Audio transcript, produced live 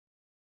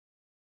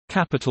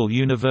Capital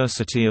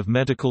University of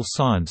Medical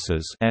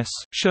Sciences S.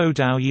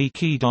 Shoudaoyi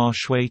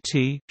Qidashui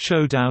T.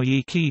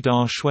 Shoudaoyi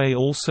Qidashui,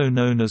 also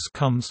known as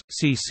CUMS,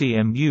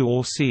 CCMU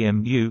or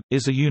CMU,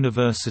 is a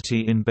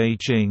university in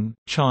Beijing,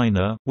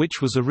 China,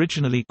 which was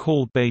originally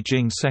called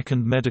Beijing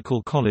Second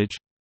Medical College.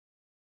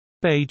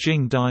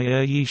 Beijing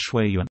Daiyi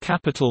Shuiyuan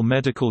Capital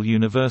Medical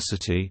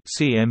University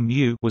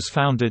 (CMU) was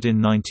founded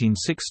in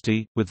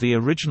 1960 with the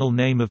original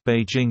name of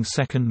Beijing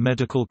Second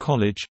Medical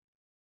College.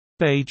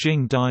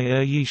 Beijing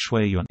Daiyi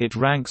Shuiyuan. It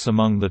ranks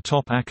among the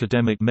top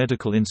academic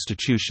medical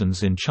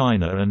institutions in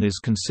China and is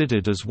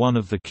considered as one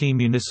of the key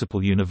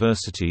municipal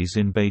universities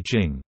in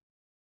Beijing.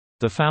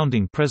 The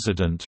founding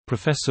president,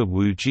 Professor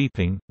Wu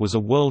Jiping, was a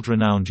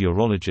world-renowned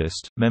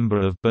urologist,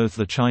 member of both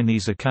the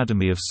Chinese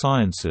Academy of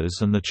Sciences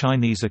and the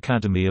Chinese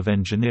Academy of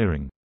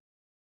Engineering.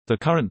 The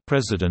current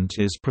president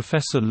is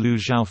Professor Liu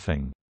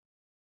Xiaofeng.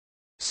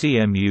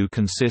 CMU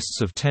consists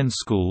of 10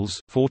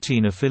 schools,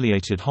 14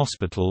 affiliated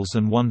hospitals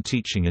and 1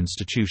 teaching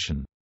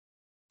institution.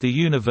 The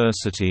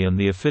university and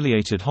the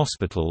affiliated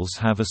hospitals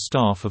have a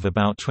staff of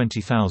about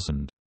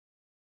 20,000.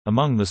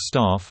 Among the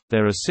staff,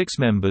 there are 6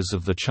 members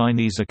of the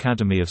Chinese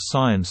Academy of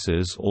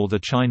Sciences or the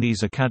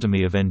Chinese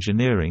Academy of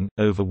Engineering,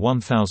 over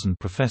 1,000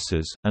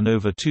 professors, and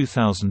over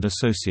 2,000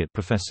 associate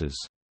professors.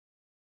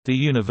 The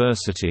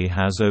university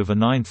has over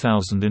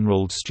 9,000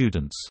 enrolled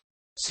students.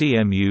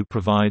 CMU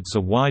provides a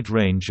wide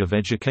range of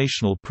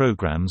educational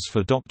programs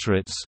for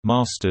doctorates,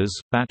 masters,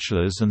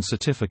 bachelors and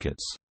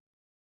certificates.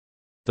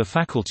 The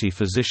faculty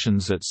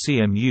physicians at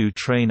CMU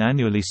train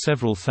annually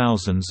several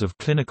thousands of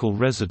clinical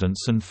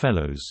residents and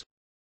fellows.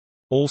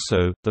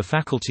 Also, the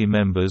faculty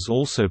members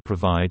also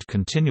provide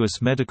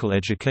continuous medical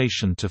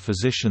education to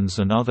physicians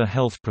and other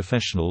health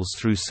professionals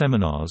through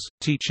seminars,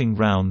 teaching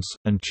rounds,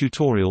 and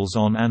tutorials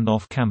on and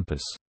off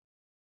campus.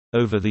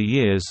 Over the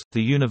years,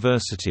 the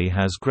university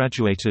has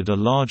graduated a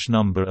large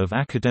number of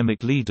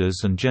academic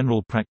leaders and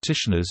general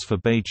practitioners for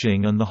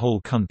Beijing and the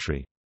whole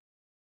country.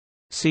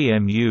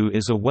 CMU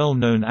is a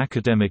well-known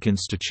academic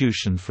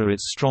institution for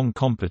its strong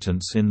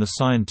competence in the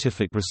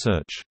scientific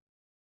research.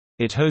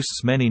 It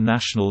hosts many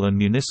national and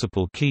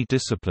municipal key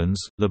disciplines,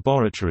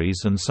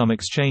 laboratories and some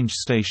exchange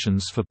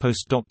stations for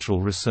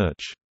postdoctoral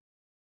research.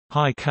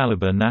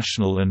 High-caliber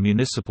national and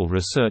municipal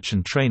research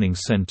and training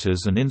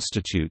centers and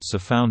institutes are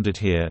founded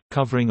here,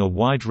 covering a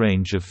wide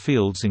range of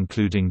fields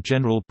including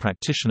general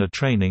practitioner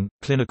training,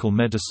 clinical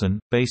medicine,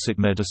 basic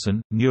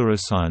medicine,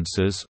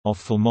 neurosciences,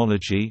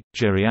 ophthalmology,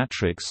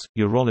 geriatrics,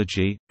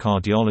 urology,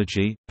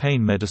 cardiology,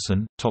 pain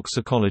medicine,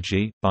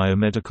 toxicology,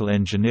 biomedical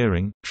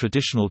engineering,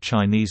 traditional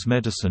Chinese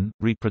medicine,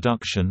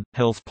 reproduction,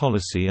 health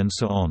policy and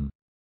so on.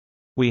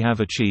 We have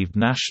achieved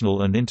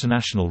national and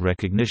international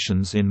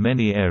recognitions in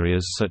many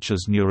areas such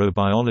as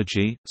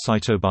neurobiology,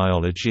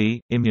 cytobiology,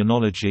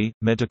 immunology,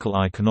 medical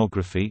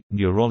iconography,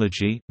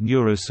 neurology,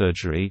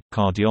 neurosurgery,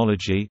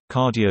 cardiology,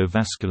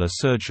 cardiovascular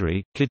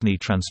surgery, kidney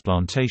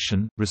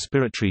transplantation,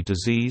 respiratory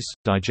disease,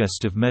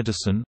 digestive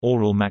medicine,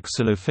 oral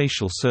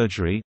maxillofacial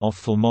surgery,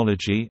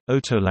 ophthalmology,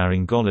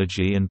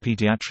 otolaryngology and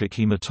pediatric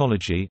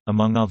hematology,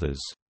 among others.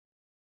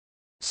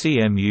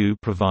 CMU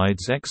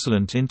provides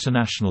excellent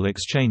international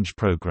exchange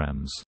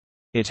programs.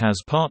 It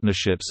has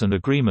partnerships and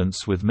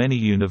agreements with many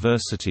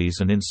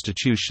universities and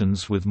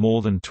institutions with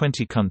more than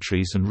 20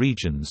 countries and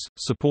regions,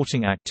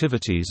 supporting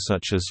activities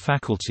such as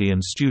faculty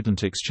and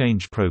student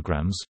exchange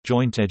programs,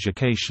 joint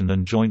education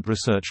and joint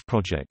research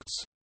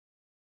projects.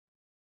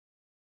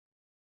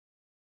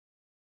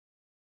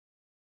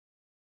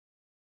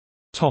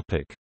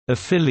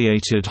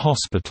 Affiliated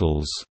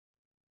hospitals.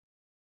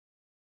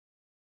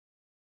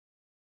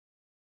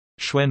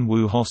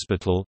 Xuanwu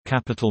Hospital,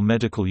 Capital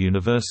Medical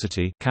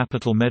University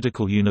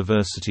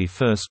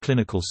First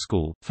Clinical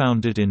School,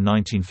 founded in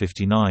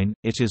 1959,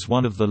 it is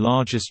one of the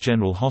largest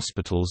general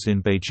hospitals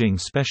in Beijing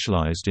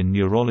specialized in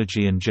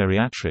neurology and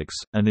geriatrics,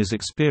 and is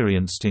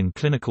experienced in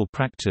clinical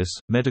practice,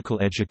 medical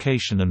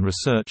education and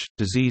research,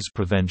 disease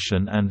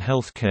prevention and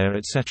health care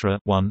etc.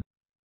 1.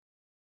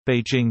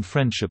 Beijing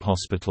Friendship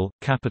Hospital,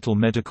 Capital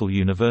Medical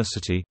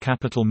University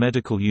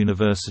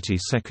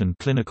Second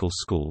Clinical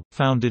School,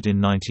 founded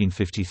in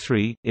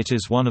 1953, it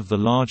is one of the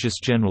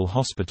largest general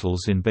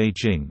hospitals in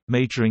Beijing,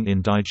 majoring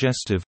in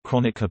digestive,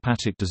 chronic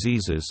hepatic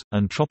diseases,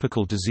 and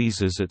tropical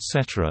diseases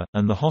etc.,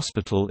 and the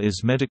hospital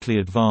is medically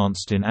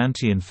advanced in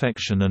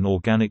anti-infection and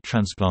organic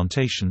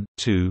transplantation.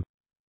 2.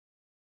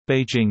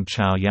 Beijing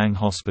Chaoyang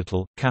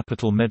Hospital,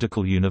 Capital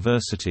Medical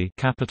University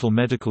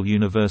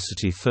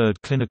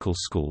Third Clinical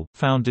School,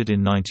 founded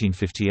in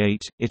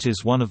 1958, it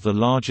is one of the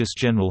largest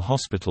general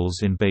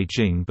hospitals in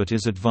Beijing but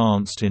is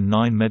advanced in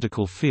 9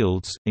 medical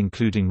fields,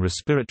 including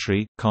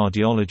respiratory,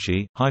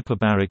 cardiology,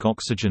 hyperbaric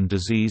oxygen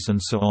disease and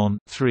so on.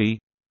 3.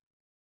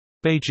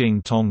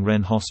 Beijing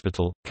Tongren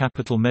Hospital,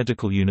 Capital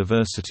Medical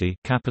University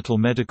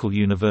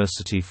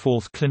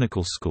Fourth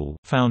Clinical School,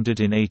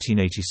 founded in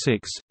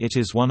 1886, it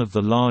is one of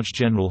the large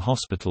general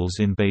hospitals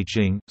in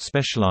Beijing,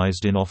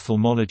 specialized in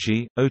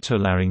ophthalmology,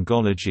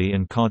 otolaryngology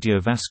and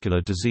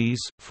cardiovascular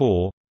disease.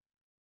 4.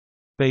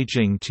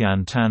 Beijing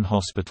Tian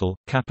Hospital,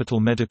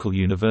 Capital Medical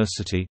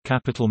University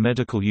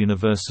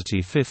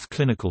 5th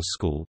Clinical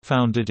School,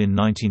 founded in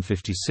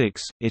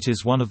 1956, it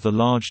is one of the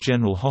large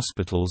general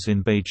hospitals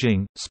in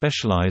Beijing,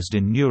 specialized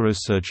in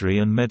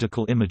neurosurgery and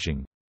medical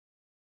imaging.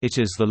 It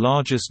is the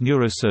largest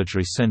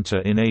neurosurgery center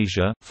in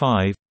Asia.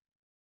 5.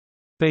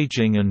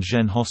 Beijing and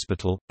Zhen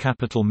Hospital,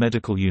 Capital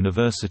Medical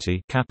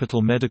University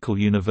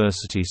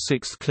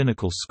 6th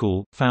Clinical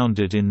School,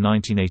 founded in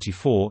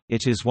 1984,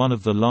 it is one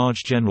of the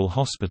large general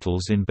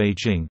hospitals in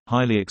Beijing,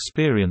 highly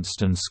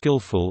experienced and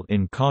skillful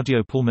in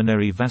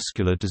cardiopulmonary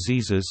vascular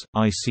diseases,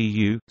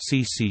 ICU,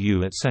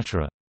 CCU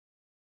etc.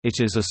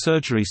 It is a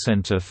surgery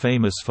center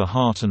famous for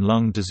heart and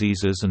lung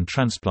diseases and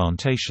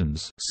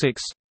transplantations.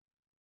 6.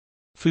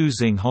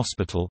 Fuzhou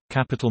Hospital,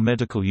 Capital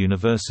Medical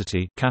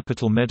University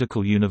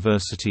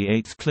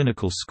 8th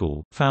Clinical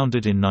School,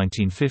 founded in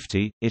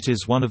 1950, it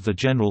is one of the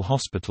general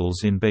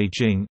hospitals in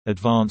Beijing,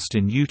 advanced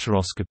in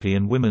uteroscopy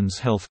and women's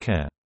health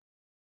care.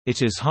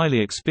 It is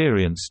highly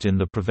experienced in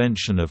the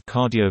prevention of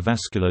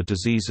cardiovascular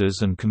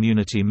diseases and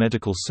community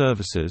medical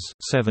services.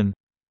 7.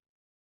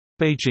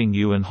 Beijing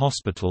Yuan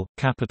Hospital,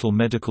 Capital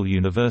Medical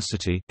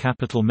University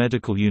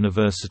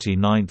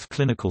 9th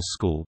Clinical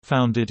School,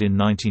 founded in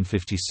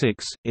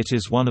 1956, it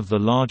is one of the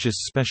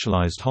largest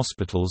specialized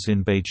hospitals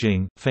in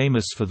Beijing,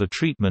 famous for the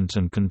treatment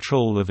and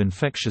control of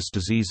infectious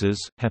diseases,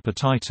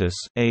 hepatitis,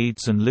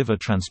 AIDS and liver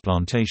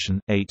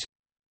transplantation. 8.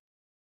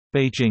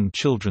 Beijing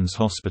Children's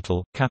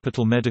Hospital,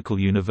 Capital Medical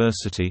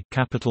University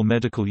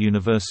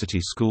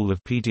School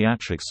of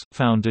Pediatrics,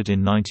 founded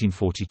in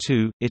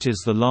 1942, it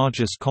is the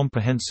largest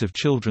comprehensive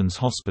children's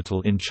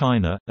hospital in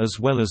China, as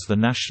well as the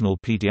National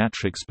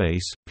Pediatrics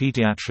Base,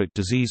 pediatric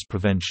disease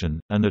prevention,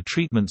 and a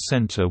treatment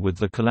center with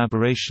the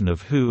collaboration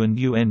of WHO and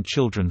UN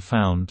Children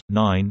Found.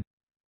 9.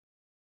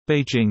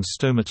 Beijing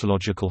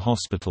Stomatological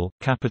Hospital,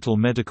 Capital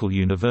Medical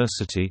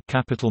University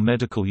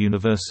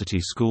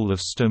School of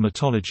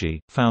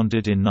Stomatology,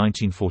 founded in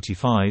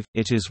 1945,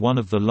 it is one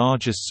of the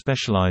largest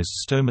specialized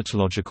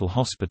stomatological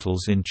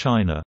hospitals in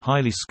China,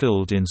 highly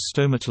skilled in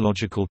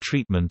stomatological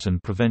treatment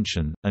and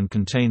prevention, and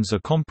contains a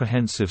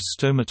comprehensive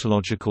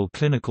stomatological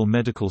clinical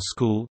medical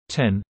school.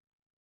 10.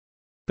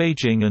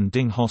 Beijing and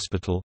Ding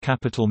Hospital,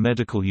 Capital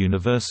Medical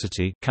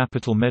University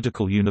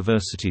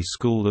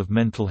School of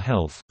Mental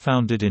Health,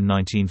 founded in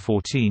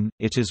 1914,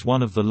 it is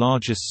one of the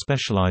largest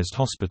specialized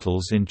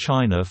hospitals in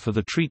China for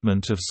the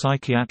treatment of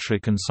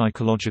psychiatric and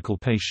psychological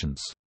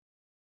patients.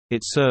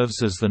 It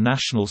serves as the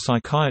National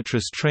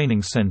Psychiatrist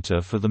Training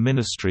Center for the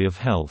Ministry of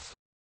Health.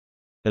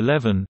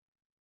 11.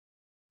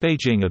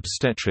 Beijing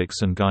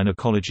Obstetrics and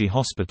Gynecology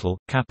Hospital,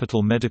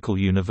 Capital Medical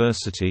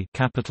University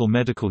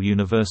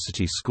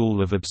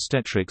School of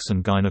Obstetrics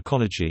and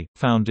Gynecology,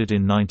 founded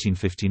in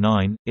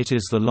 1959, it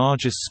is the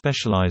largest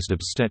specialized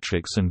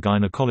obstetrics and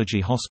gynecology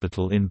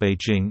hospital in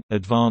Beijing,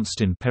 advanced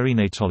in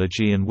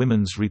perinatology and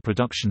women's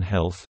reproduction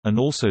health, and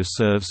also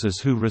serves as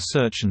WHO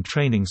Research and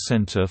Training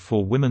Center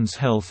for Women's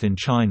Health in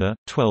China.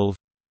 12.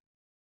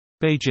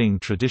 Beijing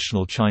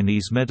Traditional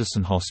Chinese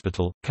Medicine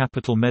Hospital,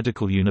 Capital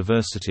Medical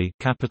University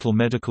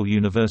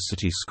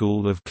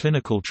School of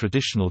Clinical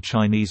Traditional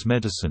Chinese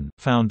Medicine,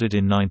 founded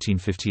in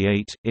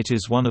 1958, it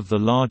is one of the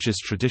largest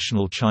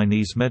traditional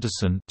Chinese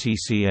medicine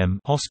 (TCM)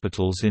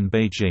 hospitals in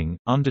Beijing,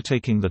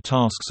 undertaking the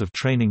tasks of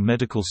training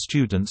medical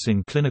students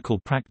in clinical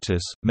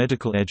practice,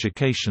 medical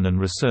education and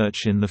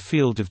research in the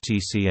field of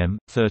TCM.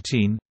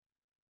 13.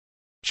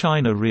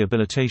 China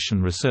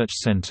Rehabilitation Research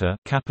Center,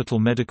 Capital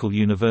Medical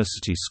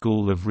University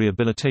School of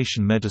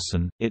Rehabilitation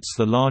Medicine, it's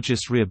the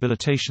largest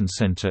rehabilitation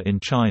center in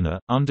China,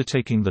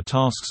 undertaking the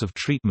tasks of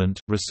treatment,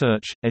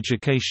 research,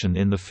 education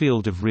in the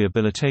field of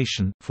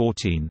rehabilitation.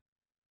 14.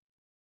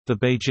 The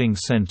Beijing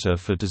Center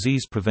for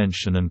Disease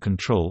Prevention and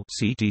Control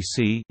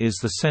 (CDC) is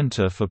the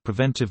center for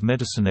preventive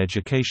medicine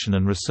education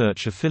and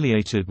research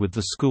affiliated with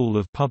the School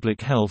of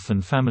Public Health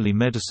and Family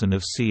Medicine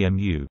of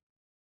CMU.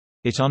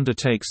 It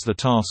undertakes the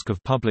task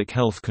of public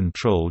health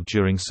control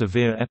during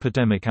severe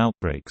epidemic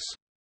outbreaks.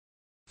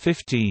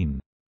 15.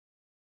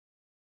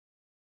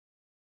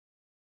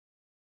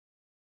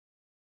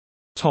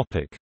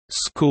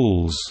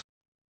 Schools.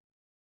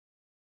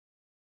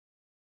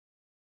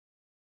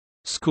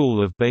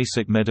 School of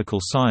Basic Medical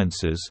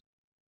Sciences,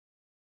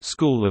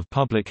 School of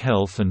Public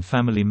Health and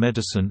Family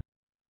Medicine,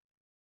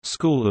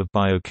 School of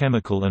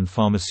Biochemical and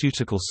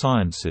Pharmaceutical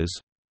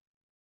Sciences,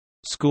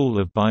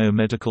 School of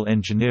Biomedical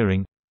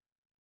Engineering,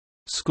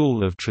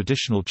 School of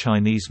Traditional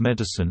Chinese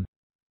Medicine,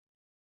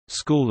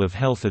 School of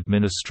Health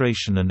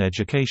Administration and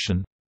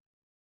Education,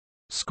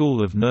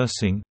 School of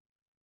Nursing,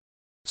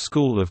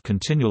 School of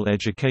Continual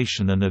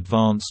Education and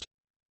Advanced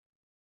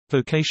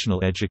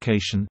Vocational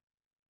Education,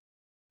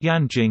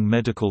 Yanjing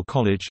Medical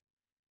College,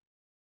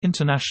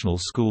 International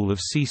School of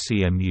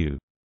CCMU.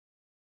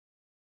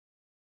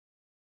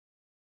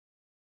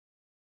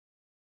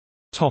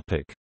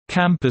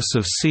 Campus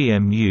of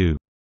CMU.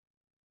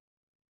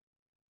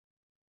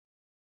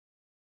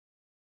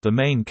 The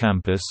main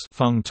campus,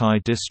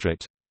 Fengtai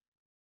District.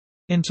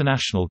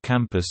 International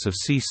Campus of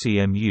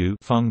CCMU,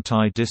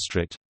 Fengtai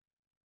District.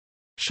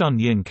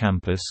 Shunyin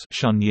Campus,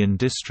 Shunyin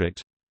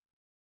District.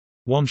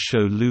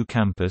 Wanshou Lu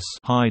Campus,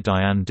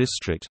 Haidian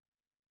District.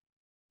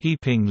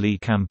 Heiping Li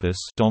Campus,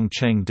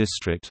 Dongcheng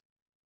District.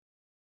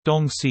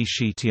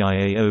 Dongxi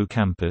Tiao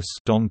Campus,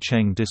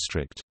 Dongcheng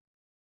District.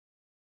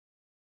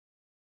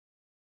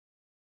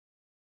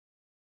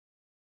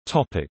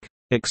 Topic: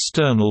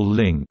 External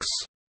links.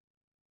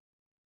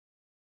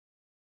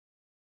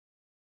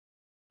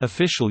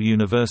 Official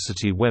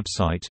university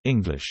website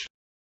English